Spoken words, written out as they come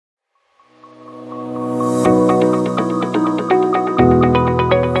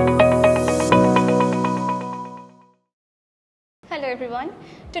everyone.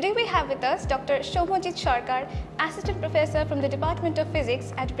 Today we have with us Dr. Soumyajit Sarkar, Assistant Professor from the Department of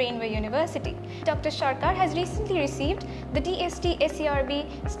Physics at Brainware University. Dr. Sarkar has recently received the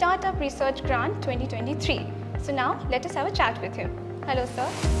DST-SERB Startup Research Grant 2023. So now let us have a chat with him. Hello sir,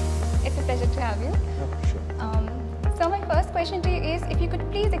 it's a pleasure to have you. Oh, sure. So my first question to you is if you could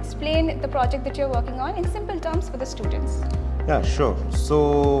please explain the project that you're working on in simple terms for the students. Yeah, sure.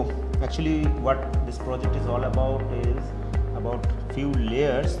 So actually what this project is all about is about few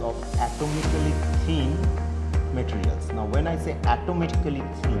layers of atomically thin materials. Now when I say atomically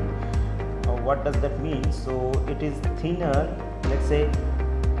thin, what does that mean? So it is thinner, let's say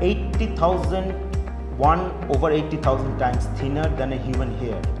 80,000, 1/80,000 times thinner than a human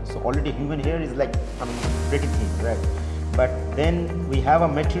hair. So already human hair is like, pretty thin, right? But then we have a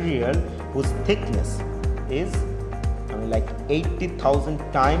material whose thickness is like 80,000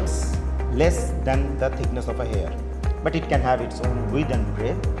 times less than the thickness of a hair. But it can have its own width and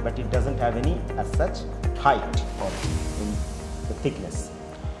breadth, but it doesn't have any as such height or in the thickness.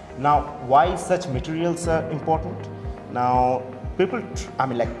 Now why such materials are important? Now people,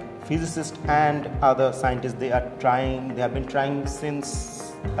 like physicists and other scientists, they have been trying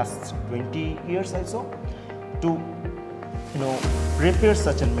since last 20 years or so to prepare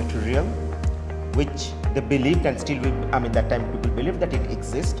such a material which they believed, and still that time people believed that it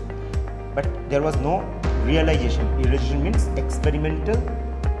exists, but there was no realization. Realization means experimental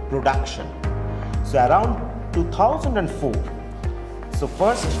production. So around 2004, so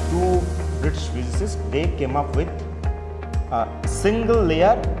first two British physicists, they came up with a single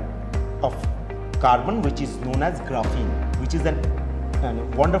layer of carbon which is known as graphene, which is a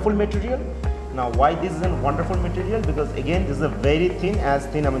wonderful material. Now why this is a wonderful material? Because again this is a very thin,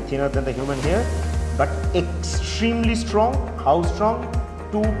 thinner than the human hair, but extremely strong. How strong?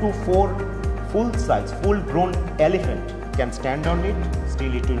 2 to 4 full grown elephant can stand on it,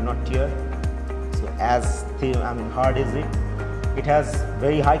 still it will not tear. So as thin, hard is it. It has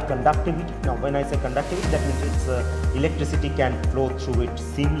very high conductivity. Now when I say conductivity, that means its electricity can flow through it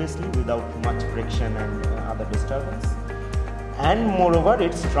seamlessly without much friction and other disturbance. And moreover,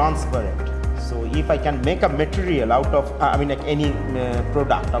 it's transparent. So if I can make a material out of, like any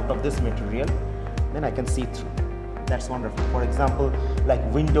product out of this material, then I can see through. That's wonderful. For example, like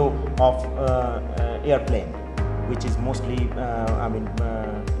window of airplane, which is mostly,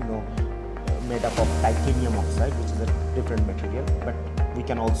 made up of titanium oxide, which is a different material, but we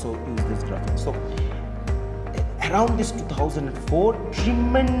can also use this graphene. So around this 2004,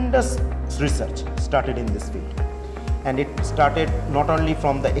 tremendous research started in this field. And it started not only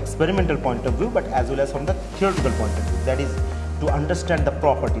from the experimental point of view, but as well as from the theoretical point of view. That is to understand the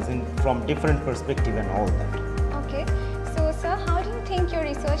properties from different perspective and all that. Okay. So, sir, how do you think your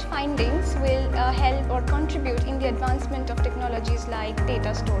research findings will help or contribute in the advancement of technologies like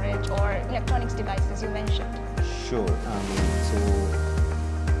data storage or electronics devices you mentioned? Sure. So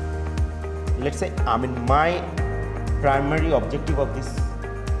let's say, my primary objective of this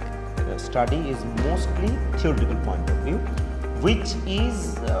study is mostly theoretical point of view, which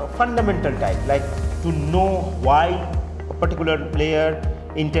is fundamental type, like to know why a particular layer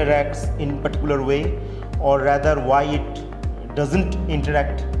interacts in particular way, or rather why it doesn't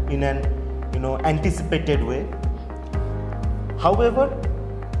interact in an anticipated way. However,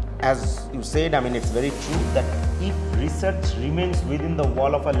 as you said, it's very true that if research remains within the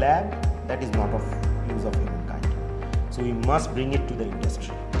wall of a lab, that is not of use of humankind. So we must bring it to the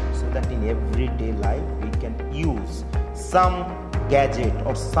industry, so that in everyday life we can use some gadget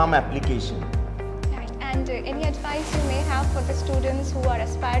or some application. Right. And any advice you may have for the students who are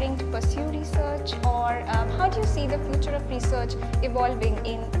aspiring to pursue research, or how do you see the future of research evolving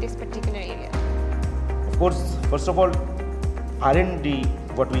in this particular area? Of course, first of all, R&D,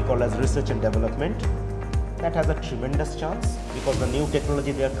 what we call as research and development, that has a tremendous chance because the new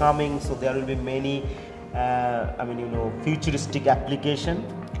technology they are coming, so there will be many futuristic application.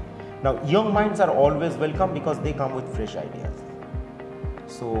 Now young minds are always welcome because they come with fresh ideas.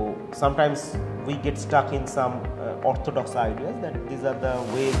 So sometimes we get stuck in some orthodox ideas that these are the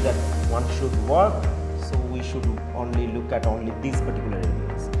ways that one should work, so we should only look at only these particular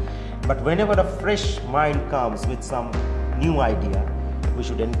areas. But whenever a fresh mind comes with some new idea, we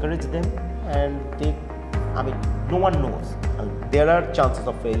should encourage them, and no one knows. There are chances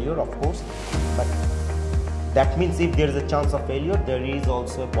of failure, of course, but that means if there is a chance of failure, there is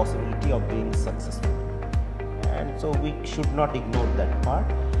also a possibility of being successful. And so we should not ignore that part.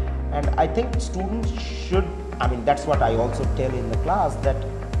 And I think students should, that's what I also tell in the class, that,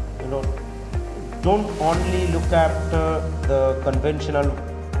 don't only look at the conventional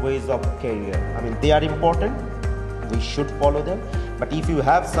ways of career. They are important, we should follow them, But if you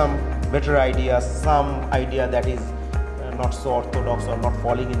have some better idea, some idea that is not so orthodox or not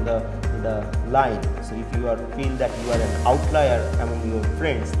falling in the line, so if you feel that you are an outlier among your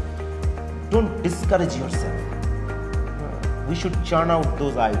friends, don't discourage yourself. We should churn out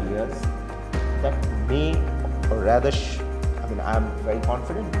those ideas that may, or rather, I am very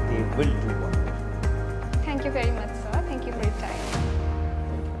confident they will do well. Thank you very much, sir. Thank you for your time.